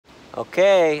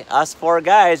Okay, us four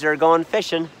guys are going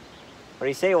fishing. What do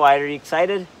you say, Wyatt? Are you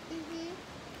excited?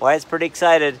 Wyatt's pretty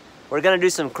excited. We're gonna do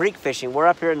some creek fishing. We're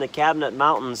up here in the Cabinet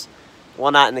Mountains.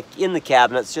 Well, not in the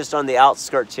cabinets, just on the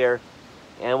outskirts here.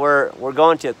 And we're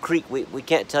going to a creek. We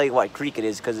can't tell you what creek it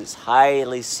is because it's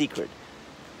highly secret.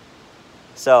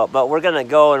 So, but we're gonna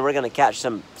go and we're gonna catch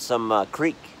some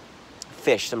creek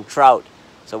fish, some trout.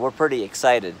 So we're pretty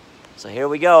excited. So here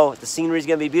we go. The scenery's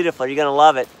gonna be beautiful. You're gonna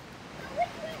love it.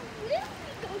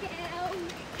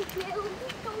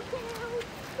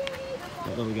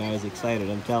 That little guy is excited,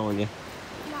 I'm telling you.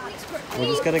 We're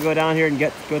just gonna go down here and go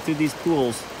through these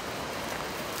pools.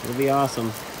 It'll be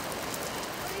awesome.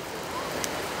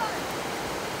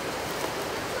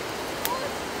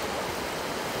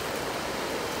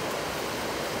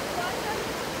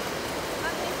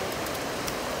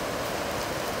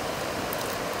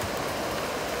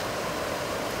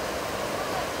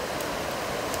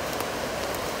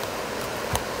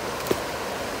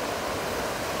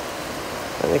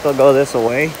 I think I'll go this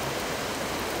way.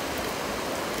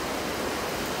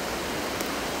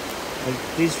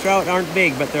 These trout aren't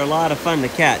big, but they're a lot of fun to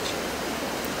catch.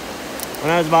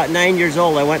 When I was about 9 years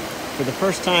old, I went for the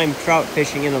first time trout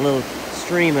fishing in a little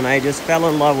stream, and I just fell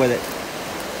in love with it.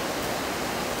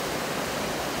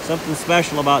 Something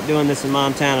special about doing this in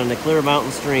Montana, in the clear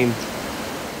mountain stream.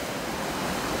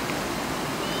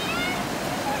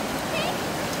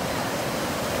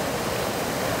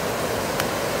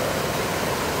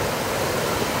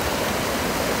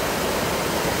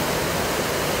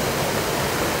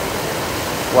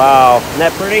 Wow, isn't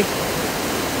that pretty?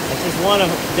 That's just one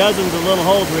of dozens of little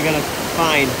holes we're gonna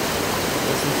find.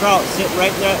 There's some trout sitting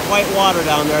right in that white water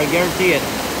down there, I guarantee it.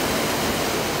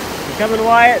 You coming,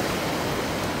 Wyatt?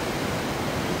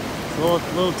 It's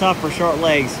a little tough for short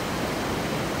legs.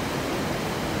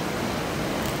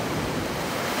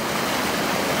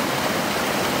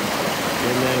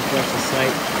 Isn't that a precious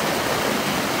sight?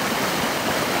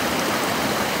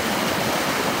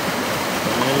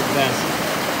 At its best.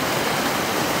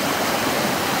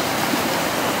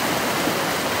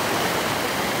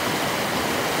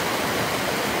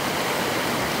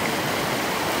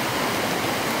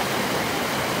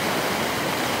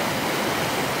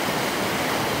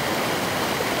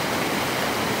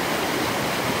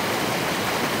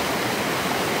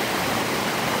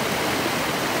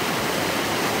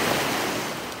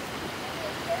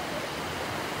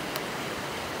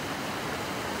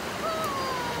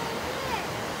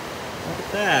 Look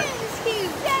at that.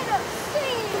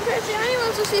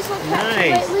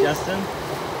 Nice, Justin.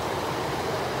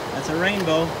 That's a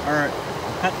rainbow, or a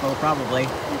cutbow, probably.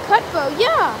 A cutbow,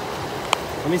 yeah.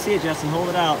 Let me see it, Justin. Hold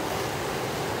it out.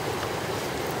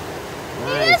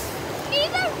 Nice.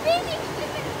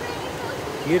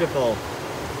 Beautiful.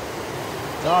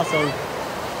 It's awesome.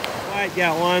 Wyatt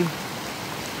got one.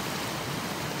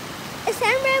 Is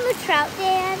that rainbow trout,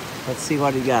 Dad? Let's see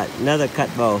what he got. Another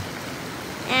cutbow.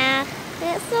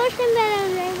 That's so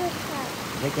better rainbow trout.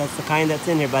 I think that's the kind that's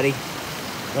in here, buddy.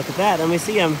 Look at that. Let me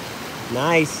see him.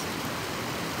 Nice.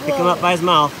 Pick him up by his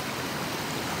mouth.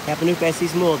 Kapanuka, I see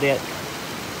small dit.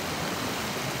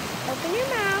 Open your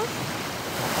mouth.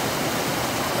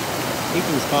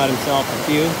 Ethan's caught himself a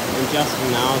few, and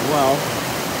Justin now as well.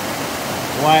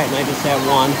 Wyatt and I just had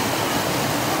one.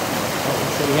 Oh, he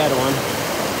said he had one.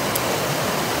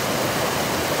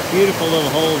 Beautiful little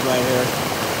holes right here.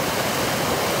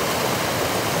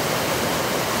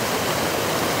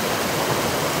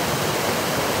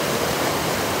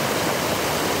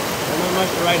 Not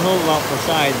much to write home about for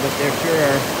size, but they're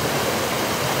sure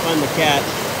fun to catch.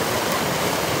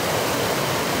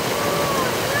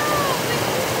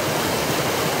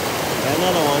 Got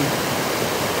another one.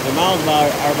 The mouths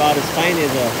are about as tiny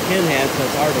as a pinhead, so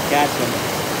it's hard to catch them.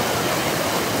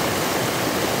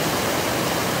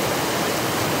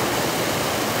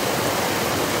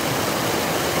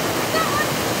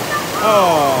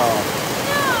 Oh!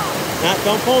 No.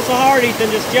 Don't pull so hard, Ethan.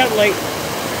 Just gently.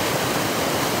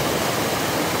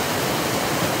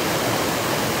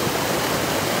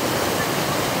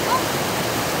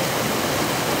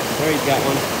 There, he's got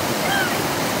one.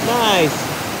 Nice.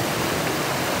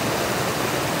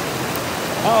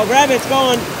 Uh-oh, grab it, it's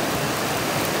going.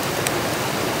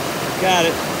 Got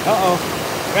it. Uh-oh.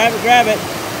 Grab it, grab it.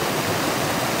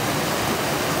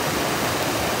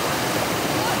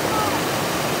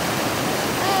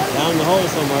 Down in the hole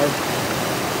somewhere.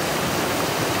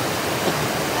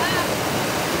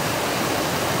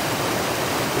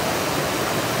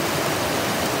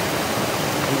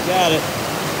 You got it.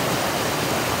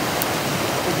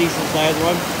 A decent sized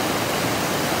one.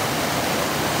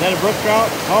 Is that a brook trout?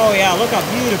 Oh yeah, look how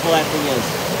beautiful that thing is.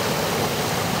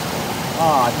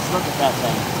 Oh, just look at that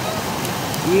thing.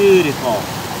 Beautiful,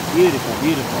 beautiful,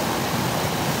 beautiful.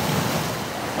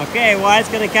 Okay, Wyatt's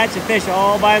gonna catch a fish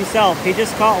all by himself. He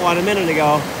just caught one a minute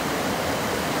ago.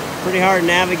 Pretty hard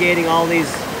navigating all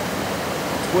these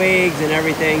twigs and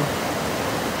everything.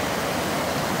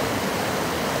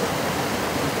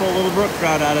 Let's pull a little brook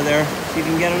trout out of there, see if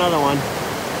you can get another one.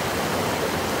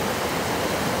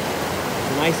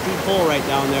 It's a nice deep pull right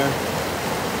down there.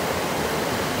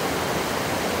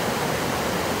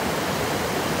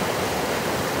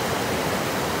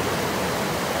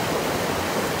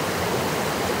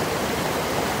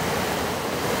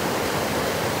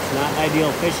 Not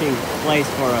ideal fishing place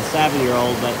for a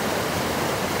 7-year-old, but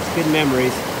it's good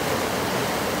memories.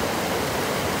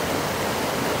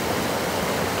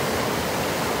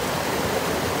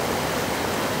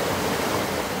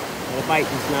 Got a bite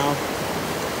just now.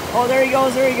 Oh, there he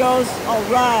goes, there he goes. All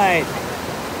right.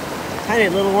 Tiny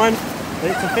little one,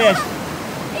 but it's a fish.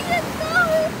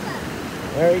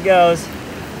 There he goes.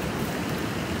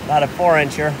 About a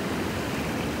 4-incher.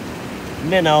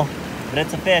 Minnow. But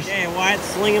it's a fish. Okay, Wyatt's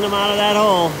slinging them out of that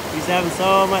hole. He's having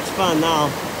so much fun now.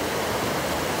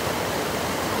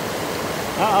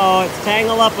 Uh-oh, it's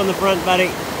tangled up on the front, buddy.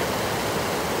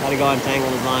 Gotta go untangle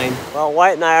his line. Well,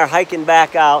 Wyatt and I are hiking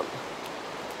back out.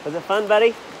 Was it fun,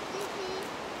 buddy?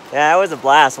 Yeah, it was a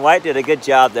blast. Wyatt did a good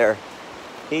job there.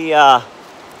 He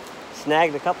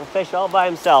snagged a couple fish all by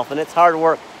himself, and it's hard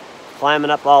work climbing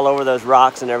up all over those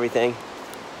rocks and everything.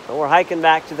 But we're hiking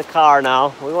back to the car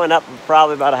now. We went up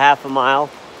probably about a half a mile.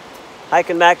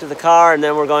 Hiking back to the car, and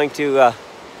then we're going to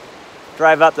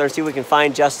drive up there and see if we can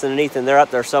find Justin and Ethan. They're up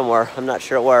there somewhere. I'm not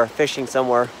sure where. Fishing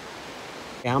somewhere.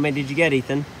 Okay, how many did you get,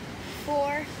 Ethan?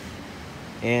 4.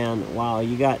 And wow,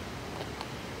 you got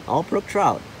all brook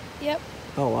trout. Yep.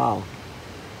 Oh wow.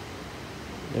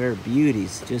 They're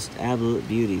beauties, just absolute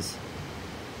beauties.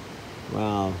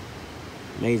 Wow,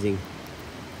 amazing.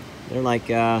 They're like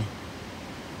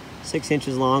 6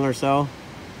 inches long or so.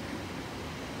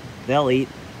 They'll eat.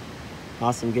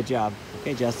 Awesome, good job.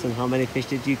 Okay, Justin, how many fish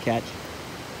did you catch?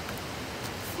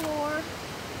 4.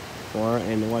 4,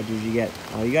 and what did you get?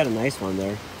 Oh, you got a nice one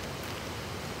there.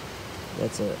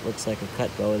 Looks like a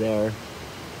cut bow there.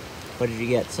 What did you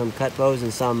get? Some cut bows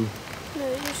and some?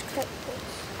 No, just cut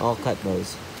bows. All cut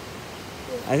bows.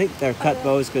 Yeah. I think they're cut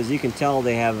bows because you can tell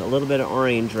they have a little bit of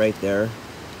orange right there.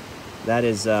 That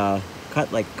is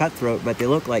cut like cutthroat, but they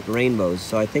look like rainbows,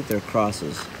 so I think they're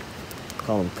crosses.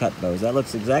 Call them cut bows. That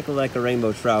looks exactly like a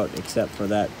rainbow trout, except for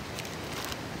that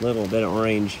little bit of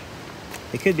orange.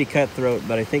 They could be cutthroat,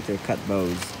 but I think they're cut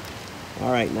bows.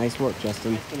 All right, nice work,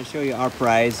 Justin. I'm going to show you our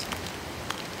prize.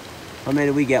 How many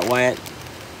did we get, Wyatt?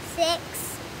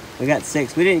 6. We got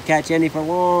 6. We didn't catch any for a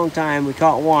long time. We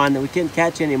caught one, and we couldn't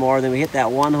catch any more. Then we hit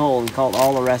that one hole and caught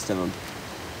all the rest of them.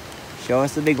 Show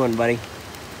us the big one, buddy.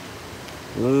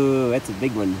 Ooh, that's a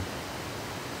big one.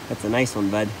 That's a nice one,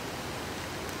 bud.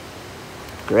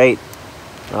 Great.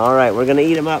 All right, we're gonna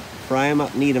eat them up, fry them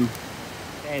up, and eat them.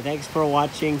 Okay, thanks for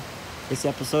watching this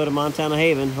episode of Montana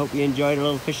Haven. Hope you enjoyed our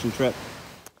little fishing trip.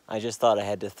 I just thought I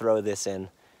had to throw this in.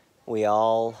 We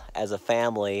all, as a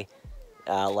family,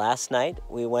 last night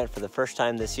we went for the first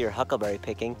time this year huckleberry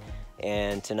picking,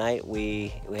 and tonight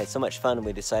we had so much fun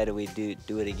we decided we'd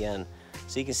do it again.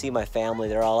 So you can see my family,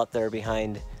 they're all up there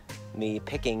behind me.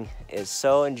 Picking is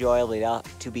so enjoyable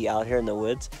to be out here in the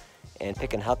woods and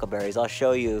picking huckleberries. I'll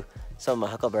show you some of my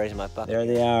huckleberries in my bucket. There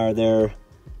they are. They're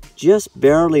just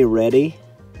barely ready.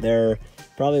 They're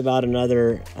probably about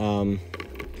another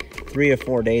 3 or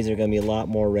 4 days they're gonna be a lot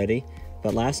more ready.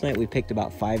 But last night we picked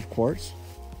about 5 quarts,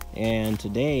 and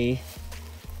today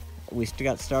we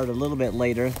got started a little bit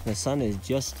later. The sun is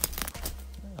just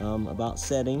about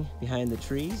setting behind the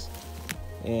trees,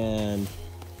 and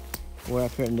we're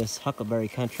up here in this huckleberry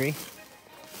country.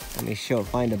 Let me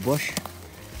find a bush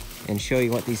and show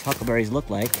you what these huckleberries look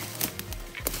like.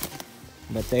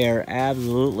 But they are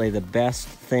absolutely the best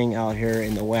thing out here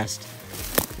in the West.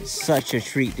 It's such a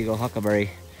treat to go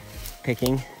huckleberry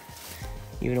picking.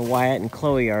 Even Wyatt and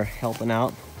Chloe are helping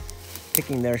out,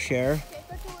 picking their share.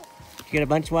 Did you get a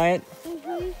bunch, Wyatt?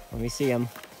 Mm-hmm. Let me see them.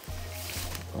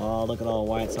 Oh, look at all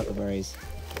Wyatt's huckleberries.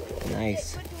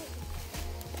 Nice.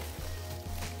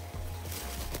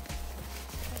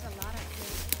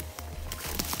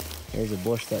 There's a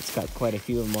bush that's got quite a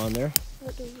few of them on there.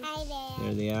 Hi there.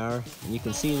 There they are. And you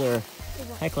can see they're,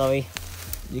 hi Chloe.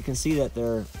 You can see that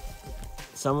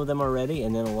some of them are ready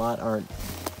and then a lot aren't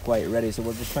quite ready. So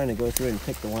we're just trying to go through and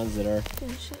pick the ones that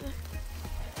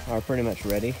are pretty much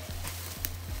ready.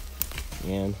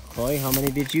 And Chloe, how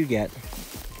many did you get?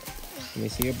 Let me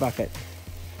see your bucket.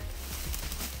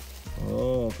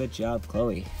 Oh, good job,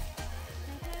 Chloe.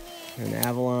 And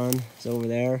Avalon is over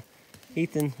there.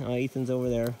 Ethan's over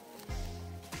there.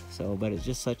 So, but it's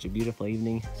just such a beautiful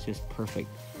evening. It's just perfect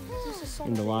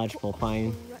in the lodgepole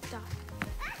pine.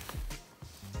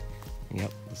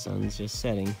 Yep, the sun's just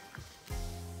setting.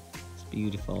 It's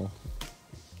beautiful.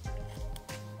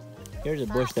 Here's a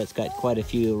bush that's got quite a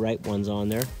few ripe ones on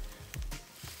there.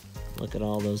 Look at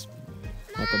all those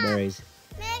huckleberries.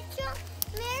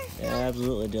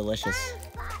 Absolutely delicious.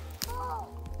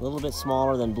 A little bit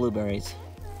smaller than blueberries.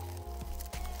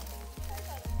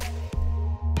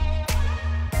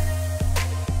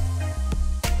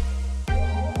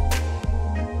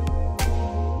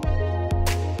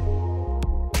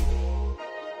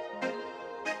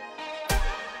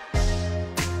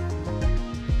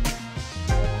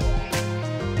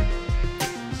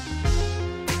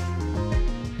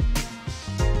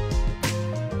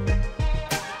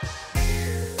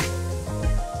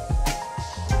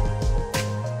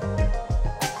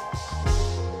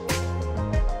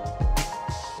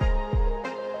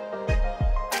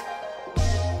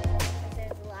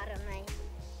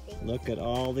 Look at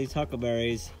all these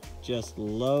huckleberries, just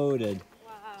loaded.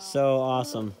 Wow. So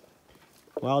awesome.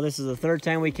 Well, this is the third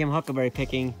time we came huckleberry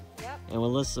picking. Yep. And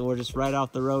we're just right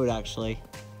off the road actually.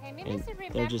 Hey, And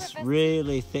they're just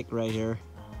really thick right here.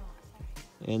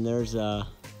 And there's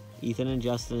Ethan and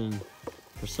Justin and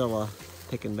Priscilla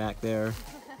picking back there.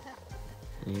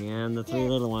 And the three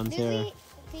little ones here.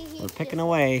 We're picking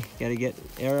away. Gotta get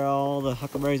all the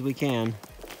huckleberries we can.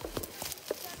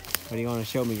 What do you want to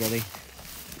show me, girlie?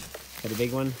 Got a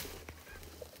big one?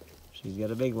 She's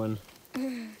got a big one.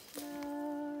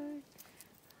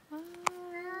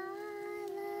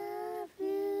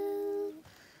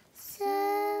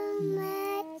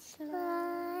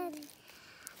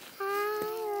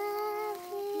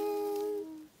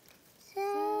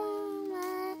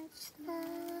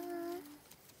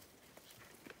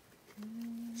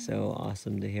 So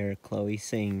awesome to hear Chloe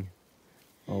sing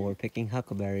while we're picking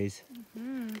huckleberries.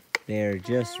 They're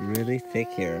just really thick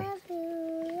here.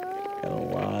 Got a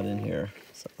lot in here.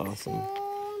 It's awesome.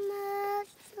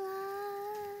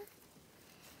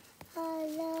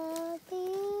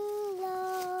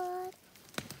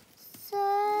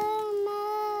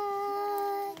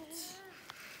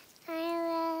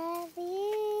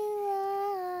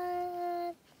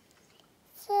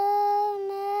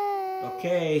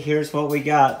 Okay, here's what we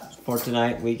got for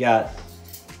tonight. We got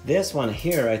this one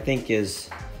here, I think is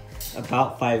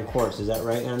about 5 quarts. Is that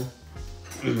right, Ann?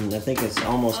 I think it's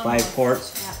almost 5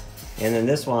 quarts. Yeah. And then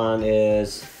this one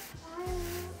is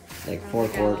like 4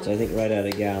 quarts. I think right at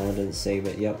a gallon. Didn't say,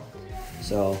 but yep.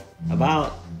 So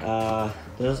about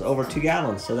there's over 2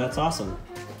 gallons. So that's awesome.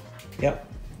 Yep.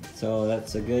 So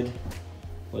that's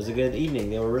was a good evening.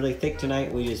 They were really thick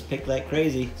tonight. We just picked like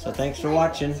crazy. So thanks for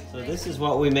watching. So this is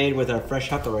what we made with our fresh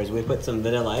huckleberries. We put some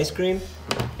vanilla ice cream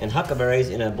and huckleberries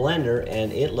in a blender,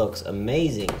 and it looks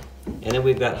amazing. And then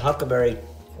we've got huckleberry.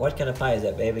 What kind of pie is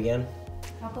that, babe, again?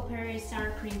 Huckleberry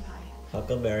sour cream pie.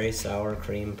 Huckleberry sour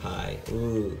cream pie.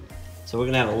 Ooh. So we're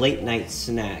gonna have a late night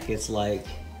snack. It's like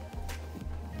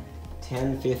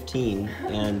 10:15,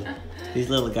 and these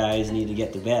little guys need to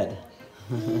get to bed.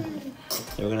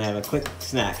 So we're gonna have a quick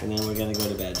snack, and then we're gonna go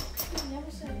to bed.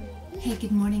 Hey,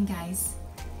 good morning, guys.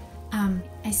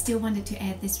 I still wanted to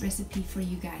add this recipe for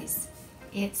you guys.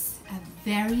 It's a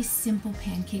very simple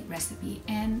pancake recipe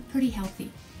and pretty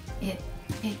healthy. It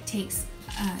takes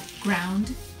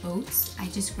ground oats. I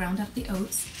just ground up the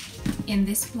oats in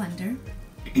this blender.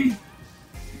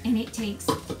 And it takes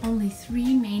only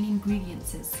 3 main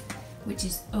ingredients, which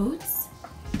is oats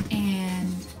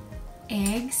and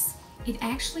eggs. It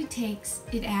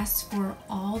asks for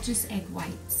all just egg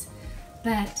whites,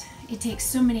 but it takes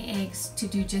so many eggs to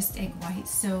do just egg whites,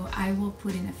 so I will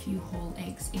put in a few whole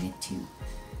eggs in it too.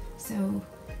 So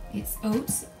it's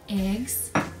oats, eggs,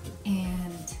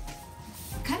 and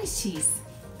cottage cheese.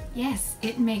 Yes,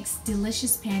 it makes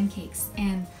delicious pancakes.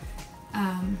 And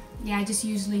yeah, I just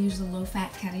usually use a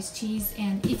low-fat cottage cheese.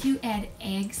 And if you add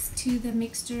eggs to the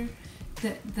mixture,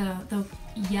 the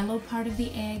yellow part of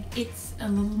the egg, it's a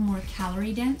little more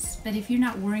calorie dense. But if you're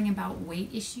not worrying about weight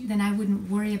issue, then I wouldn't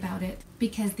worry about it,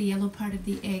 because the yellow part of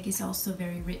the egg is also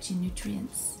very rich in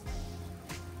nutrients.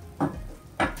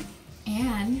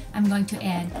 And I'm going to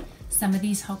add some of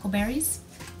these huckleberries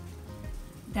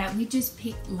that we just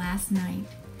picked last night.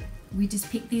 We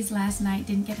just picked these last night,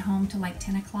 didn't get home till like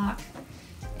 10 o'clock.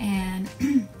 And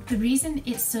the reason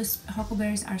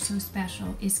huckleberries are so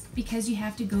special is because you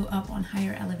have to go up on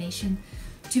higher elevation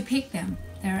to pick them.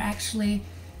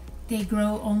 They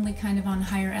grow only kind of on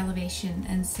higher elevation,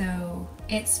 and so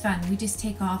it's fun. We just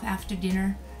take off after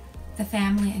dinner, the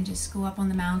family, and just go up on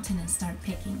the mountain and start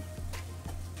picking.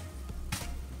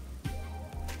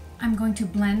 I'm going to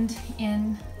blend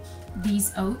in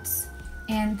these oats,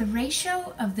 and the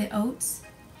ratio of the oats,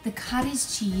 the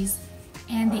cottage cheese,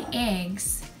 and the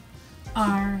eggs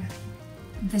are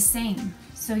the same.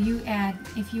 So you add,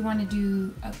 if you want to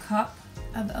do a cup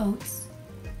of oats,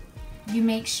 you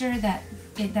make sure that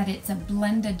it's a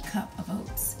blended cup of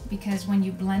oats, because when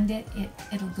you blend it,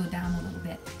 it'll go down a little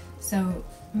bit. So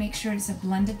make sure it's a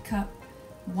blended cup,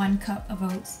 1 cup of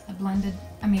oats, and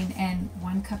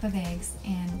 1 cup of eggs,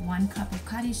 and 1 cup of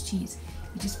cottage cheese.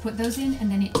 You just put those in, and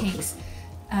then it takes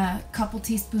a couple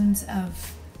teaspoons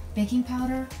of baking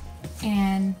powder,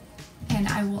 and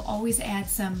I will always add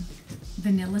some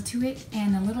vanilla to it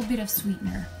and a little bit of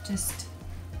sweetener, just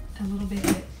a little bit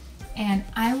of it. And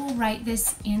I will write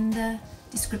this in the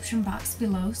description box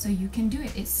below so you can do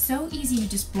it. It's so easy. You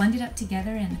just blend it up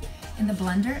together in the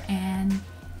blender and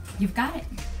you've got it.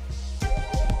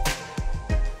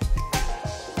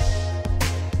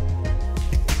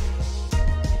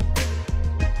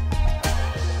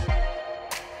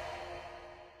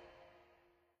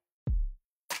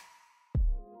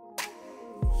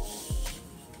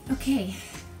 Okay,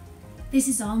 this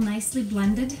is all nicely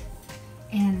blended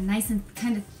and nice and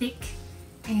kind of thick,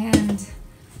 and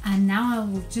now I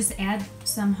will just add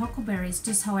some huckleberries,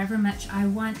 just however much I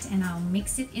want, and I'll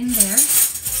mix it in there,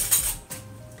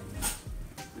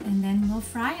 and then we'll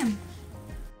fry them.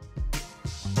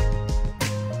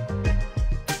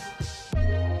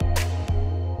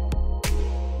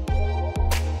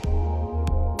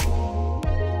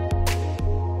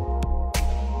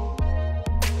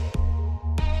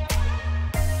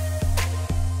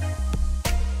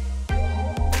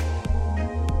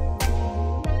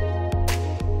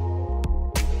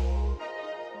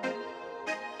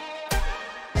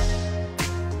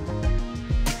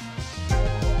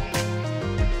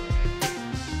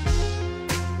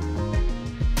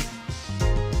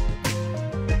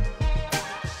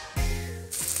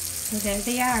 So there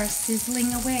they are,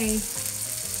 sizzling away.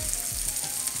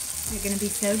 They're going to be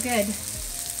so good.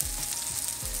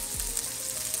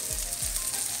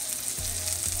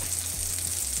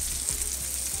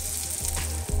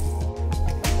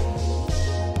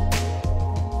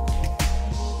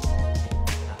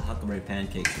 Huckleberry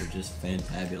pancakes are just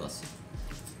fantabulous.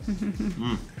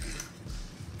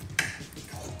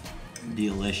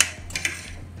 Delish.